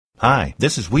Hi,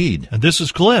 this is Weed. And this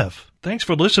is Cliff. Thanks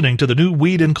for listening to the new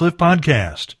Weed and Cliff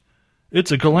podcast.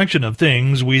 It's a collection of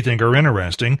things we think are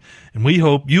interesting, and we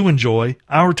hope you enjoy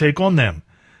our take on them.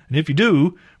 And if you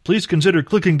do, please consider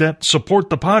clicking that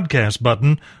support the podcast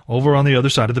button over on the other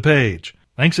side of the page.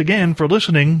 Thanks again for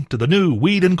listening to the new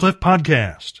Weed and Cliff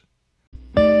podcast.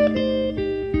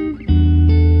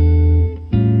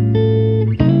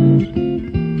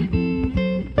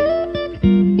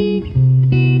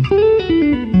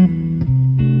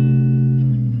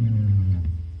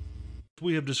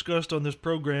 We have discussed on this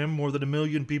program, more than 1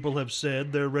 million people have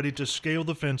said they're ready to scale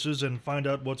the fences and find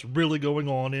out what's really going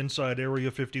on inside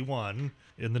Area 51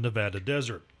 in the Nevada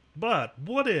desert. But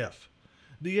what if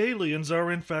the aliens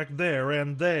are in fact there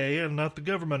and they, and not the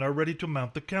government, are ready to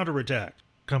mount the counterattack?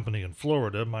 A company in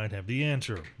Florida might have the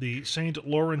answer. The St.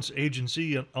 Lawrence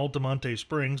Agency in Altamonte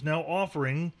Springs now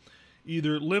offering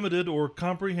either limited or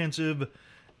comprehensive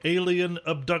alien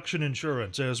abduction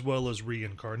insurance, as well as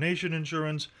reincarnation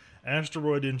insurance,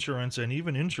 asteroid insurance, and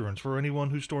even insurance for anyone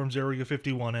who storms Area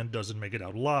 51 and doesn't make it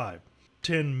out alive.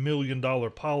 $10 million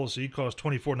policy costs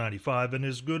 $24.95 and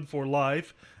is good for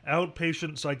life,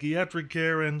 outpatient psychiatric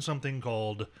care, and something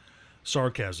called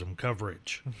sarcasm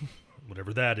coverage.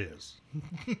 Whatever that is.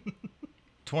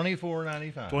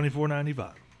 $24.95.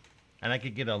 $24.95. And I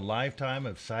could get a lifetime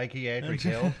of psychiatric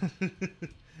help?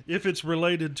 If it's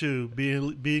related to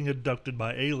being abducted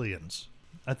by aliens.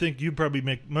 I think you'd probably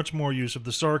make much more use of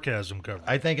the sarcasm coverage.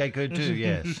 I think I could too,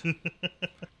 yes.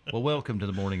 Well, welcome to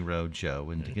the Morning Road Show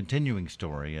and the continuing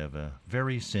story of a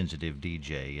very sensitive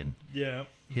DJ and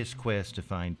his quest to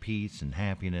find peace and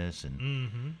happiness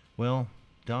and, well,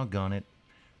 doggone it,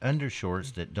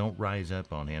 undershorts that don't rise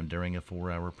up on him during a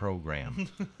 4-hour program.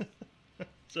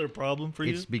 Is that a problem for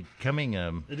you? It's becoming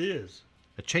It is.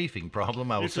 a chafing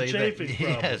problem, I will say that. that. It's a chafing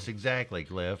problem. Yes, exactly,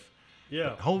 Cliff. Yeah.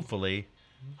 But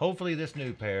hopefully this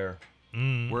new pair,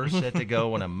 we're set to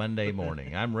go on a Monday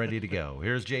morning. I'm ready to go.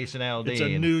 Here's Jason Aldean. It's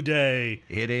a new day.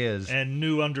 It is. And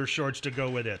new undershorts to go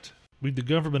with it. With the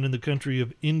government in the country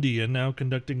of India now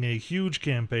conducting a huge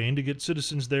campaign to get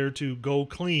citizens there to go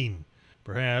clean.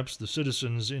 Perhaps the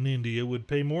citizens in India would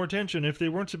pay more attention if they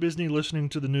weren't so busy listening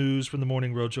to the news from the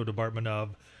Morning Roadshow department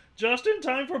of just in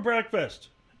time for breakfast.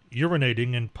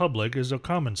 Urinating in public is a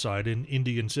common sight in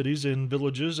Indian cities and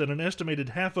villages, and an estimated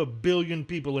 500 million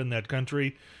people in that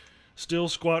country still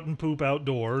squat and poop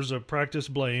outdoors, a practice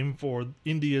blamed for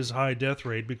India's high death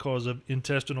rate because of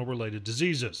intestinal-related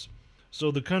diseases. So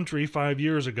the country 5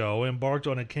 years ago embarked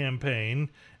on a campaign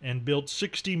and built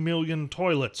 60 million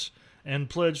toilets and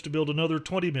pledged to build another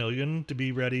 20 million to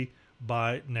be ready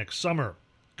by next summer.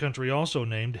 The country also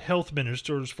named health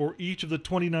ministers for each of the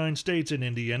 29 states in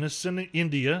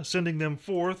India, sending them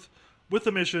forth with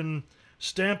the mission,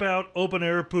 stamp out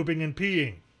open-air pooping and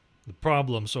peeing. The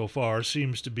problem so far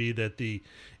seems to be that the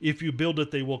if you build it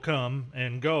they will come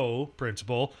and go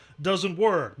principle doesn't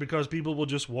work because people will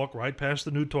just walk right past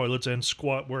the new toilets and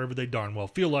squat wherever they darn well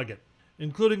feel like it,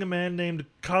 including a man named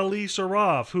Kali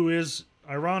Saraf, who is,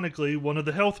 ironically, one of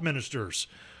the health ministers,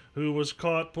 who was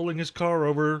caught pulling his car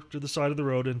over to the side of the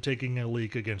road and taking a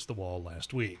leak against the wall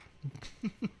last week.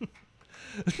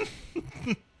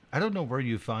 I don't know where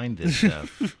you find this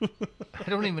stuff. I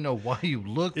don't even know why you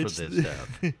look for this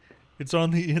stuff. It's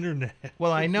on the internet.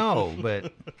 Well, I know,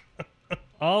 but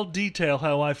I'll detail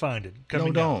how I find it.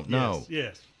 No.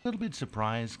 Yes. A little bit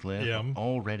surprised, Cliff. Yeah.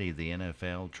 Already the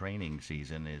NFL training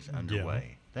season is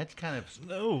underway. That's kind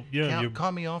of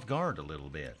caught me off guard a little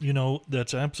bit. You know,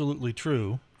 that's absolutely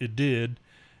true. It did.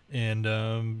 And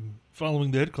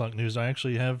following the 8 o'clock news, I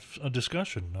actually have a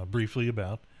discussion briefly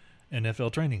about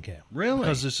NFL training camp. Really?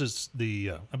 Because this is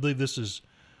I believe this is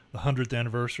the 100th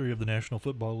anniversary of the National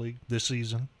Football League this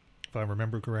season, if I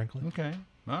remember correctly. Okay.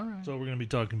 All right. So we're going to be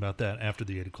talking about that after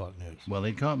the 8 o'clock news. Well,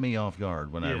 it caught me off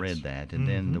guard when I read that. And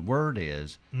then the word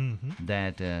is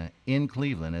that in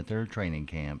Cleveland at their training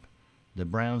camp, the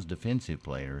Browns' defensive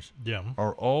players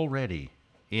are already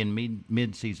in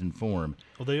mid-season form.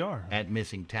 Well, they are. At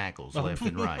missing tackles left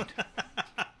and right.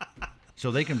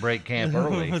 So they can break camp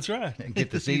early. That's right. And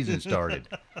get the season started.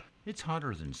 It's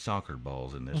hotter than soccer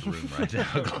balls in this room right now,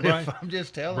 Cliff. Right. I'm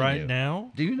just telling you. Right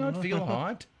now? Do you not feel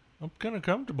hot? I'm kind of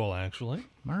comfortable, actually.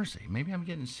 Mercy, maybe I'm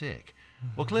getting sick.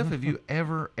 Well, Cliff, have you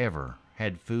ever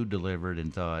had food delivered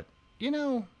and thought, you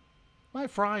know, my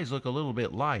fries look a little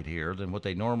bit light here than what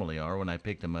they normally are when I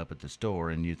pick them up at the store,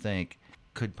 and you think,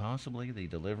 could possibly the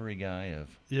delivery guy have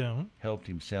helped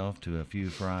himself to a few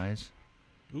fries?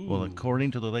 Ooh. Well,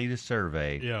 according to the latest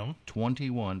survey,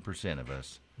 21% of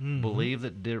us believe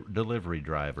that delivery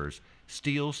drivers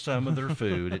steal some of their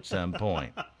food at some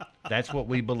point. That's what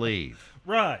we believe.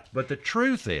 Right. But the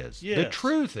truth is,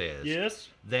 yes,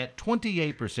 that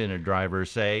 28% of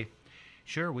drivers say,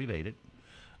 sure, we've ate it.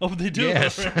 Oh, they do?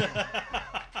 Yes.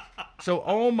 So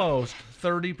almost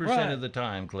 30% Right. of the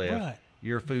time, Cliff, Right.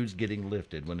 your food's getting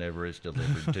lifted whenever it's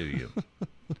delivered to you.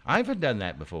 I've done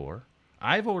that before.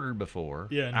 I've ordered before.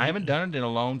 Yeah, and I haven't done it in a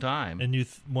long time. And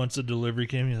once the delivery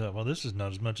came, you thought, well, this is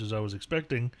not as much as I was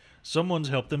expecting. Someone's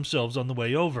helped themselves on the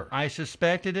way over. I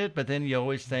suspected it, but then you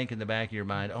always think in the back of your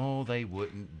mind, oh, they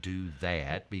wouldn't do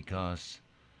that because,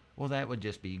 well, that would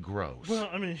just be gross. Well,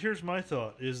 I mean, here's my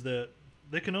thought, is that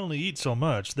they can only eat so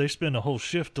much. They spend a whole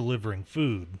shift delivering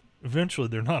food. Eventually,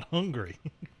 they're not hungry.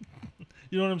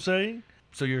 You know what I'm saying?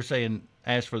 So you're saying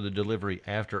ask for the delivery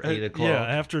after 8 o'clock? Yeah,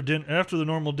 after the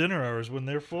normal dinner hours when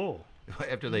they're full.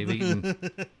 After they've eaten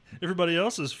everybody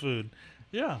else's food.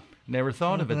 Yeah. Never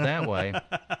thought of it that way.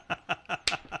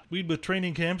 With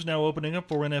training camps now opening up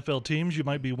for NFL teams, you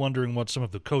might be wondering what some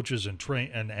of the coaches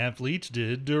and athletes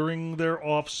did during their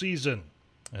off-season.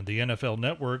 And the NFL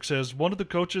Network says one of the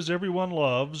coaches everyone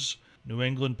loves, New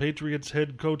England Patriots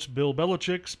head coach Bill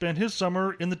Belichick, spent his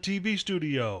summer in the TV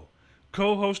studio,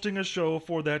 co-hosting a show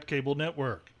for that cable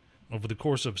network. Over the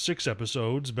course of 6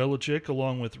 episodes, Belichick,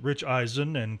 along with Rich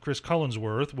Eisen and Chris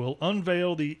Collinsworth, will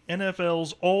unveil the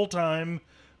NFL's all-time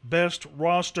best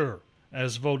roster,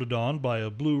 as voted on by a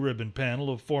blue-ribbon panel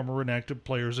of former and active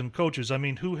players and coaches. I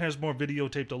mean, who has more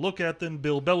videotape to look at than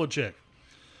Bill Belichick?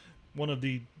 One of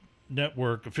the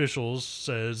network officials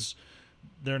says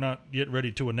they're not yet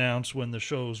ready to announce when the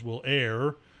shows will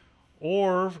air,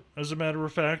 or, as a matter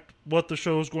of fact, what the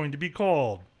show's going to be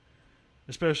called,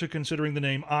 especially considering the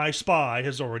name I Spy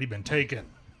has already been taken.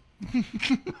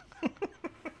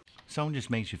 Song just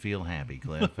makes you feel happy,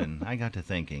 Cliff, and I got to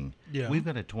thinking, we've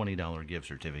got a $20 gift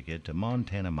certificate to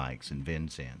Montana Mike's in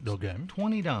Vincennes. Okay.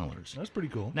 $20. That's pretty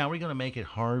cool. Now, we're going to make it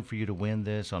hard for you to win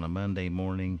this on a Monday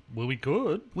morning. Well, we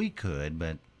could. We could,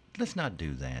 but let's not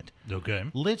do that. Okay.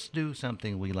 Let's do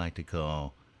something we like to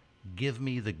call Give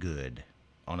Me the Good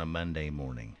on a Monday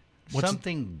morning.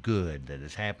 Something good that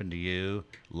has happened to you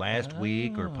last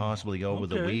week or possibly over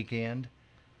the weekend.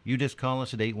 You just call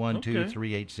us at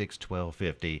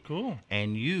 812-386-1250. Cool.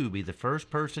 And you be the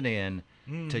first person in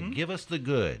to give us the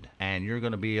good, and you're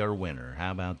going to be our winner.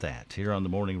 How about that? Here on the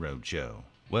Morning Road Show.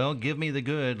 Well, give me the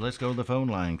good. Let's go to the phone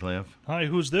line, Cliff. Hi,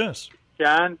 who's this?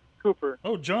 John Cooper.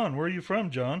 Oh, John. Where are you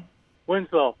from, John?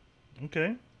 Winslow.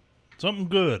 Okay. Something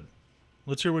good.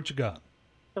 Let's hear what you got.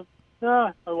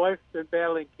 My wife's been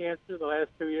battling cancer the last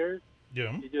 2 years.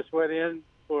 Yeah. She just went in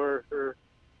for her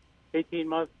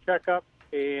 18-month checkup,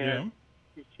 and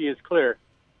she is clear.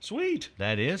 Sweet.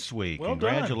 That is sweet. Well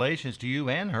Congratulations to you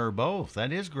and her both.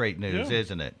 That is great news,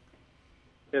 isn't it?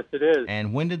 Yes, it is.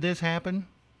 And when did this happen?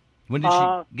 When did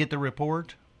she get the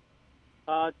report?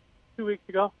 2 weeks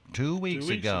ago. 2 weeks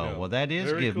ago. Well, that is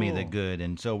Very Give Me cool. the Good.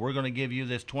 And so we're going to give you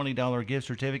this $20 gift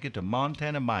certificate to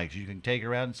Montana Mike's. You can take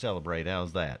her out and celebrate.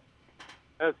 How's that?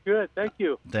 That's good. Thank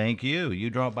you. Thank you.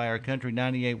 You drop by our Country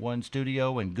 98.1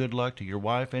 studio, and good luck to your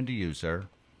wife and to you, sir.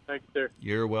 Thanks, sir.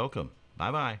 You're welcome.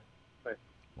 Bye-bye. Bye.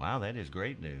 Wow, that is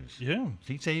great news. Yeah.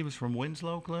 Did he say he was from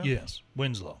Winslow, Cliff? Yes.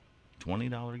 Winslow.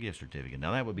 $20 gift certificate.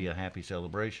 Now, that would be a happy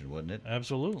celebration, wouldn't it?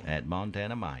 Absolutely. At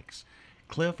Montana Mike's.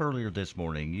 Cliff, earlier this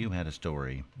morning, you had a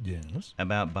story Yes.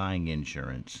 about buying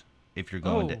insurance if you're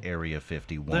going to Area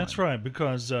 51. That's right,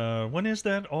 because when is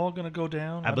that all going to go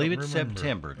down? I believe don't it's remember.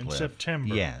 September, Cliff. In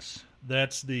September. Yes.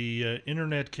 That's the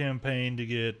internet campaign to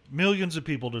get millions of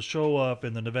people to show up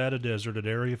in the Nevada desert at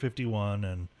Area 51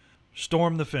 and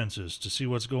storm the fences to see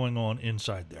what's going on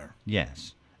inside there.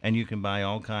 Yes. And you can buy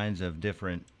all kinds of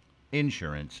different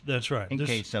insurance. That's right. In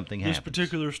case something happens. This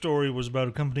particular story was about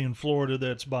a company in Florida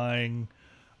that's buying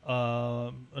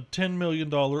a $10 million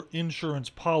insurance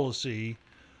policy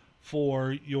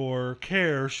for your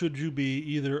care should you be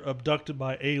either abducted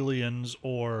by aliens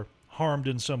or harmed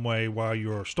in some way while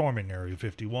you're storming Area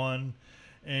 51.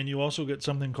 And you also get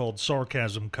something called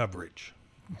sarcasm coverage.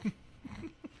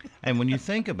 And when you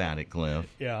think about it, Cliff,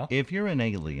 Yeah. if you're an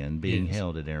alien being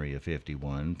held at Area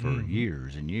 51 for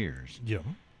years and years, Yeah.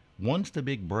 once the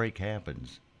big break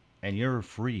happens and you're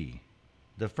free,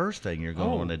 the first thing you're going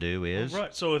to want to do is...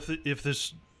 Right. So if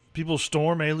this people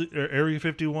storm Area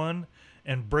 51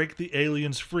 and break the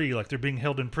aliens free, like they're being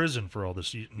held in prison for all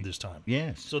this time.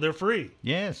 Yes. So they're free.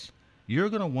 Yes. You're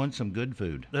going to want some good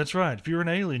food. That's right. If you're an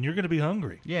alien, you're going to be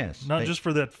hungry. Yes. Not just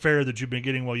for that fare that you've been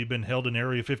getting while you've been held in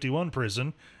Area 51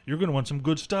 prison. You're going to want some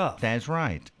good stuff. That's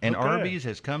right. And Okay. Arby's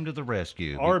has come to the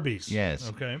rescue. Arby's. Yes.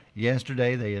 Okay.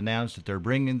 Yesterday they announced that they're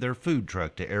bringing their food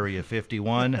truck to Area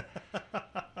 51.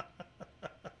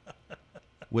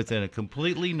 with a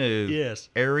completely new Yes.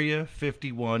 Area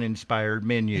 51 inspired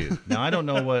menu. Now, I don't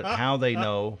know how they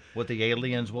know what the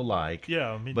aliens will like,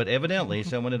 Yeah, I mean, but evidently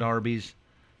someone at Arby's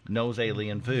knows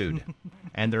alien food,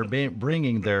 and they're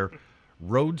bringing their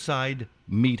roadside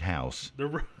meat house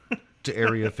to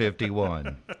Area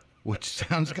 51, which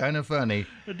sounds kind of funny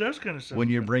it does kind of sound when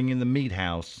you're bringing the meat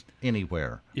house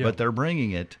anywhere. Yeah. But they're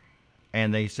bringing it,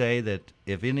 and they say that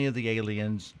if any of the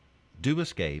aliens do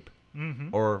escape,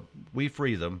 or we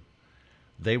free them,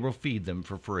 they will feed them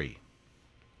for free.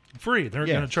 free. They're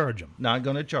Yes. going to charge them. Not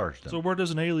going to charge them. So where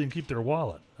does an alien keep their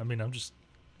wallet? I mean, I'm just.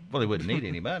 Well, they wouldn't need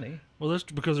any money. Well, that's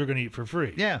because they're going to eat for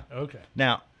free. Yeah. Okay.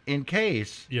 Now, in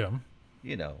case, Yeah.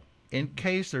 in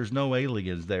case there's no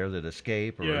aliens there that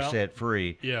escape or are Yeah. set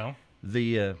free, Yeah.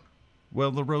 the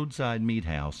roadside meat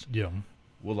house Yeah.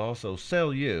 will also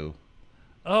sell you.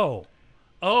 Oh.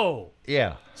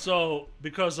 Yeah. So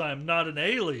because I'm not an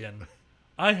alien,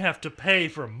 I have to pay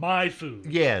for my food.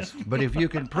 Yes, but if you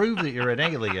can prove that you're an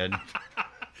alien,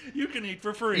 You can eat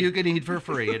for free. you can eat for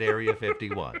free at Area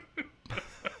 51.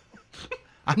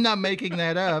 I'm not making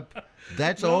that up.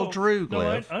 That's all true,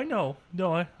 Cliff. No, I know.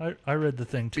 No, I read the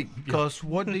thing too. Because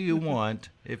what do you want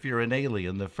if you're an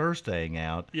alien? The first thing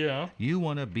out, Yeah. you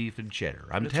want a beef and cheddar.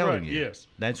 I'm That's telling right, you. yes.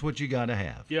 That's what you got to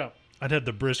have. Yeah. I'd have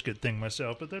the brisket thing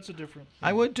myself, but that's a different.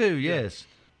 I would too, yes.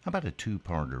 How about a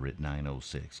two-parter at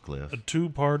 9:06, Cliff? A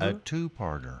two-parter. A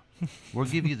two-parter. We'll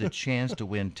give you the chance to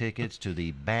win tickets to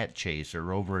the Bat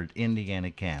Chaser over at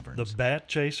Indiana Caverns. The bat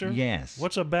chaser. Yes.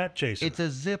 What's a bat chaser? It's a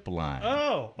zip line.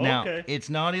 Oh, Now, okay. it's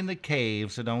not in the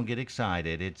cave, so don't get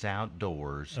excited. It's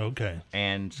outdoors. Okay.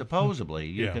 And supposedly,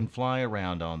 you Yeah. can fly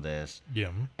around on this Yeah.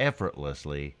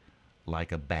 effortlessly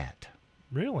like a bat.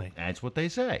 Really? That's what they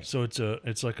say. So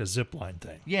it's like a zip line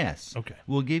thing. Yes. Okay.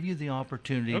 We'll give you the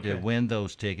opportunity to Okay. win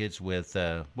those tickets with,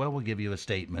 we'll give you a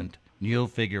statement. You'll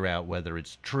figure out whether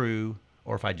it's true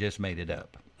or if I just made it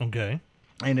up. Okay.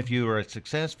 And if you are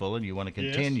successful and you want to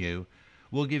continue,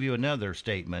 we'll give you another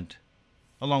statement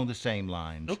along the same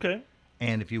lines. Okay.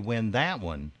 And if you win that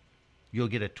one, you'll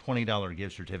get a $20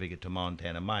 gift certificate to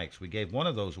Montana Mike's. We gave one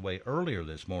of those away earlier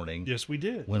this morning Yes, we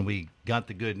did. when we got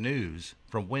the good news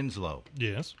from Winslow.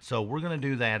 Yes. So we're going to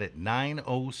do that at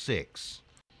 9:06.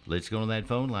 Let's go to that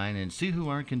phone line and see who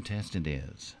our contestant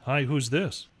is. Hi, who's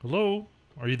this? Hello?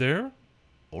 Are you there?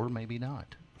 Or maybe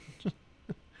not.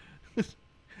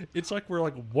 It's like we're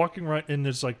like walking right and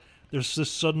it's like there's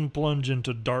this sudden plunge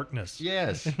into darkness.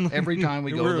 Yes, every time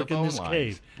we go We're to the like in phone this lines.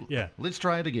 cave. Yeah. Let's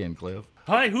try it again, Cliff.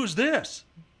 Hi, who's this?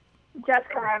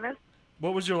 Jessica Revis.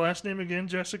 What was your last name again,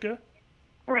 Jessica?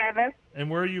 Revis. And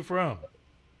where are you from?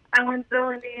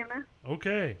 Owensville, Indiana.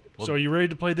 Okay. So are you ready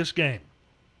to play this game?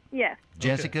 Yes,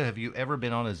 Jessica, have you ever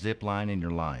been on a zip line in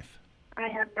your life? I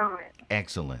have not.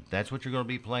 Excellent. That's what you're going to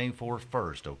be playing for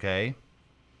first, okay?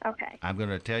 Okay. I'm going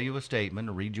to tell you a statement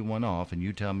and read you one off, and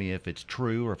you tell me if it's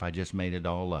true or if I just made it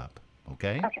all up,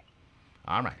 okay? Okay.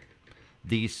 All right.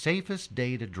 The safest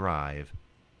day to drive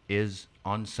is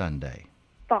on Sunday.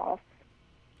 False.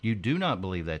 You do not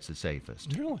believe that's the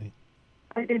safest. Really?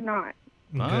 I did not.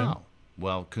 Okay. Oh.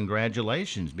 Well,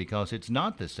 congratulations, because it's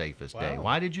not the safest day. Wow.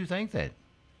 Why did you think that?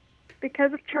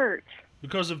 Because of church.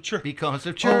 Because of church. Because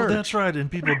of church. Oh, that's right. And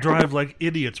people drive like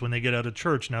idiots when they get out of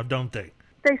church now, don't they?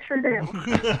 They sure do.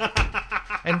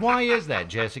 And why is that,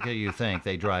 Jessica, you think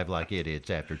they drive like idiots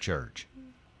after church?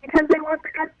 Because they want the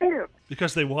good food.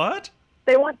 Because they what?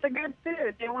 They want the good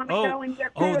food. They want to go and get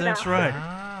food. Oh, that's out. right.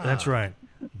 Ah. That's right.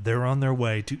 They're on their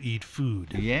way to eat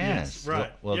food. Yes.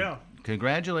 right. Well, Yeah.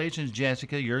 Congratulations,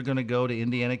 Jessica. You're going to go to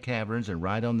Indiana Caverns and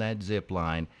ride on that zip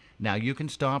line. Now, you can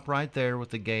stop right there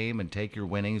with the game and take your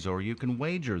winnings, or you can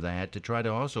wager that to try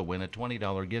to also win a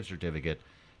 $20 gift certificate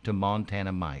to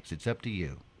Montana Mike's. It's up to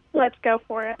you. Let's go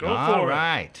for it. Go for All it.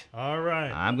 right. All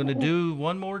right. I'm going to do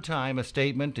one more time a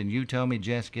statement, and you tell me,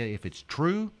 Jessica, if it's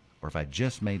true or if I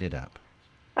just made it up.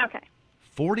 Okay.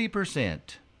 40%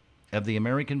 of the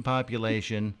American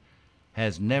population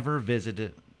has never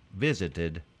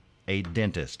visited a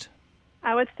dentist.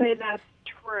 I would say that's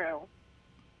true.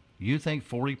 You think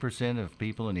 40% of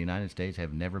people in the United States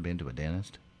have never been to a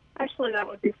dentist? Actually, that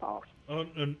would be false. Oh,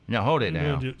 and- Now, hold it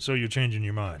now. So you're changing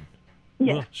your mind?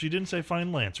 Yes. Well, she didn't say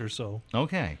fine Lancer, so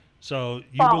Okay. you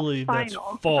False, believe that's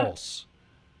final. false.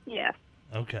 Yes.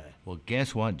 Okay. Well,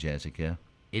 guess what, Jessica?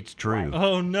 It's true.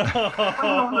 Oh no!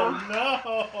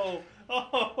 No!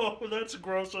 Oh, that's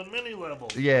gross on many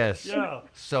levels. Yes. Yeah.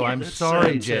 So I'm That's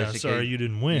sorry, sad. Yeah, Jessica. sorry you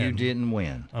didn't win. You didn't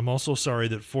win. I'm also sorry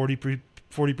that 40%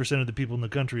 of the people in the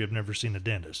country have never seen a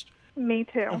dentist. Me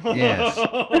too. Yes.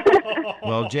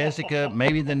 Well, Jessica,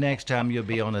 maybe the next time you'll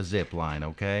be on a zip line,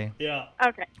 okay? Yeah.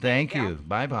 Okay. Thank Yeah. you.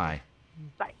 Bye-bye.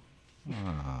 Bye.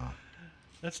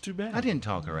 That's too bad. I didn't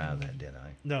talk her out of that, did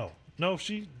I? No,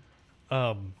 she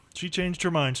changed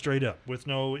her mind straight up with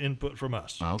no input from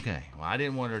us. Okay. Well, I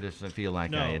didn't want her to feel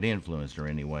like No. I had influenced her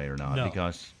any way or not, No.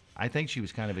 because I think she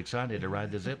was kind of excited to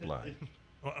ride the zip line.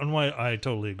 And why I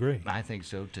totally agree. I think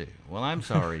so, too. Well, I'm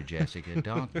sorry, Jessica.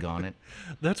 Doggone it.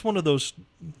 That's one of those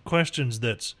questions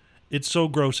it's so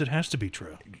gross it has to be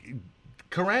true.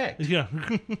 Correct. Yeah.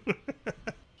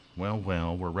 Well,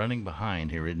 we're running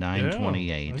behind here at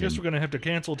 9:28. I guess we're going to have to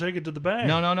cancel Take It to the Bank.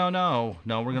 No,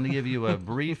 we're going to give you a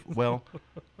brief... Well,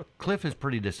 Cliff is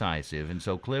pretty decisive, and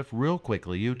so, Cliff, real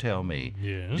quickly, you tell me.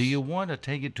 Yes. Do you want to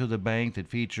Take It to the Bank that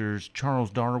features Charles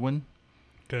Darwin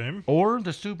Okay. or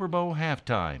the Super Bowl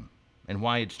halftime and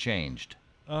why it's changed?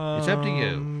 It's up to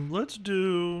you. Let's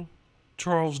do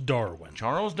Charles Darwin.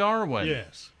 Charles Darwin.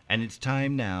 Yes. And it's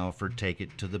time now for Take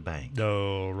It to the Bank.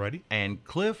 Alrighty. And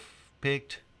Cliff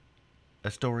picked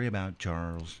a story about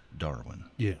Charles Darwin.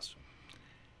 Yes.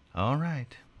 All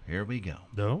right, here we go.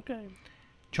 Okay.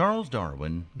 Charles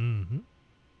Darwin, Mm-hmm.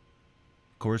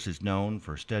 of course, is known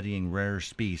for studying rare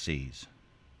species,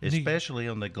 And he- especially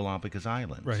on the Galapagos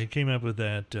Islands. Right. He came up with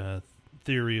that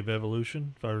theory of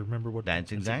evolution, if I remember what.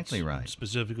 That's exactly right.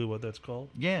 Specifically what that's called.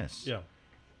 Yes. Yeah.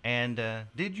 And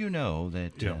did you know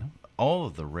that Yeah. all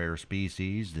of the rare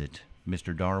species that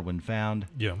Mr. Darwin found,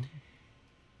 Yeah.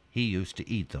 he used to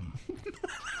eat them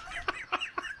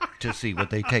to see what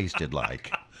they tasted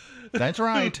like? That's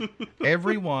right.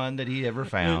 Every one that he ever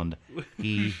found,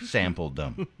 he sampled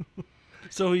them.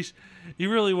 So he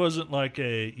really wasn't like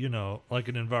an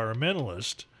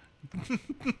environmentalist,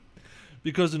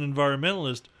 because an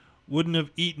environmentalist wouldn't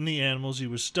have eaten the animals he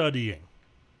was studying.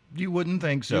 You wouldn't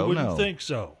think so, You wouldn't no. think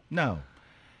so. No.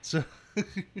 So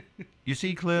You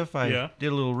see, Cliff, I Yeah.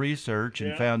 did a little research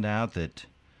and Yeah. found out that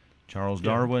Charles Yeah.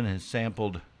 Darwin has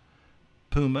sampled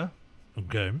puma,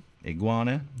 okay.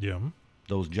 iguana, Yeah.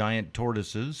 those giant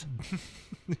tortoises,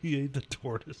 He ate the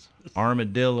tortoise.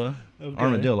 armadillos,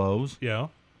 Yeah.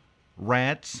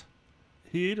 rats,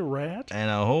 He ate a rat? and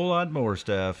a whole lot more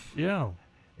stuff. Yeah.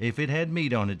 If it had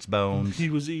meat on its bones, He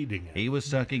was eating it. he was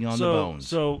sucking on the bones.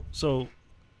 So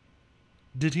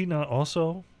did he not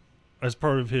also, as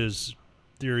part of his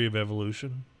theory of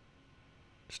evolution,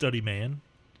 study man?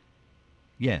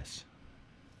 Yes.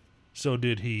 So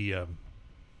did he, I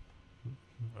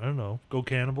don't know, go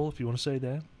cannibal, if you want to say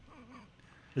that?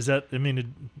 Is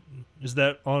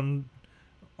that on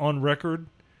record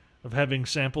of having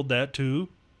sampled that too,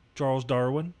 Charles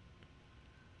Darwin?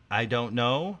 I don't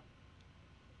know.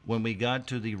 When we got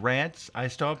to the rats, I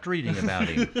stopped reading about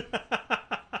him.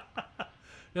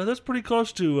 Yeah, that's pretty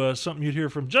close to something you'd hear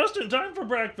from Just in Time for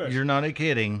Breakfast. You're not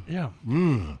kidding. Yeah.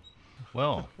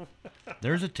 Well,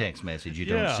 there's a text message you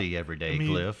Yeah. don't see every day, I mean,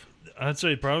 Cliff. I'd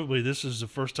say probably this is the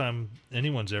first time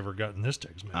anyone's ever gotten this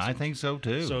text message. I think so,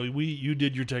 too. So you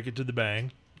did your Take It to the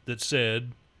Bank that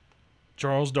said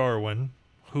Charles Darwin,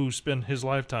 who spent his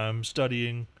lifetime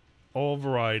studying all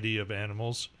variety of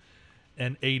animals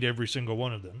and ate every single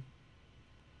one of them.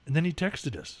 And then he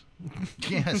texted us.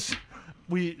 Yes.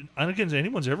 I don't think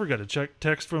anyone's ever got a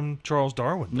text from Charles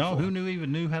Darwin. No, before. who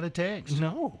even knew how to text?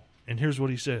 No. And here's what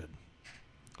he said.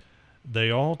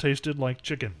 They all tasted like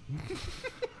chicken.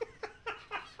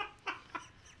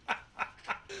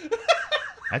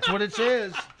 That's what it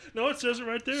says. No, it says it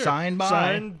right there. Signed by.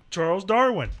 Signed Charles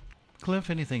Darwin. Cliff,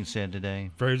 anything said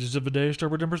today? Phrases of the day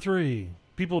start with number 3.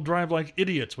 People drive like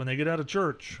idiots when they get out of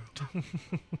church.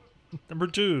 Number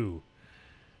 2.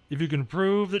 If you can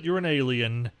prove that you're an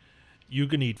alien, you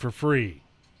can eat for free.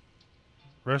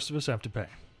 Rest of us have to pay.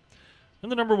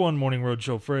 And the number 1 Morning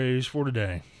Roadshow phrase for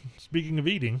today. Speaking of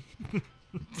eating,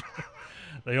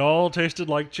 they all tasted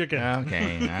like chicken.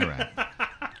 Okay, all right.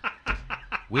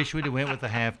 Wish we'd have went with the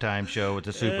halftime show at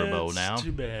the Super Bowl It's now.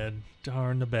 too bad.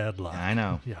 Darn the bad luck. I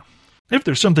know. Yeah. If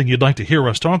there's something you'd like to hear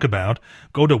us talk about,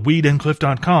 go to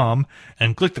weedandcliff.com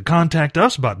and click the Contact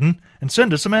Us button and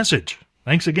send us a message.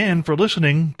 Thanks again for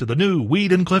listening to the new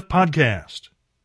Weed and Cliff podcast.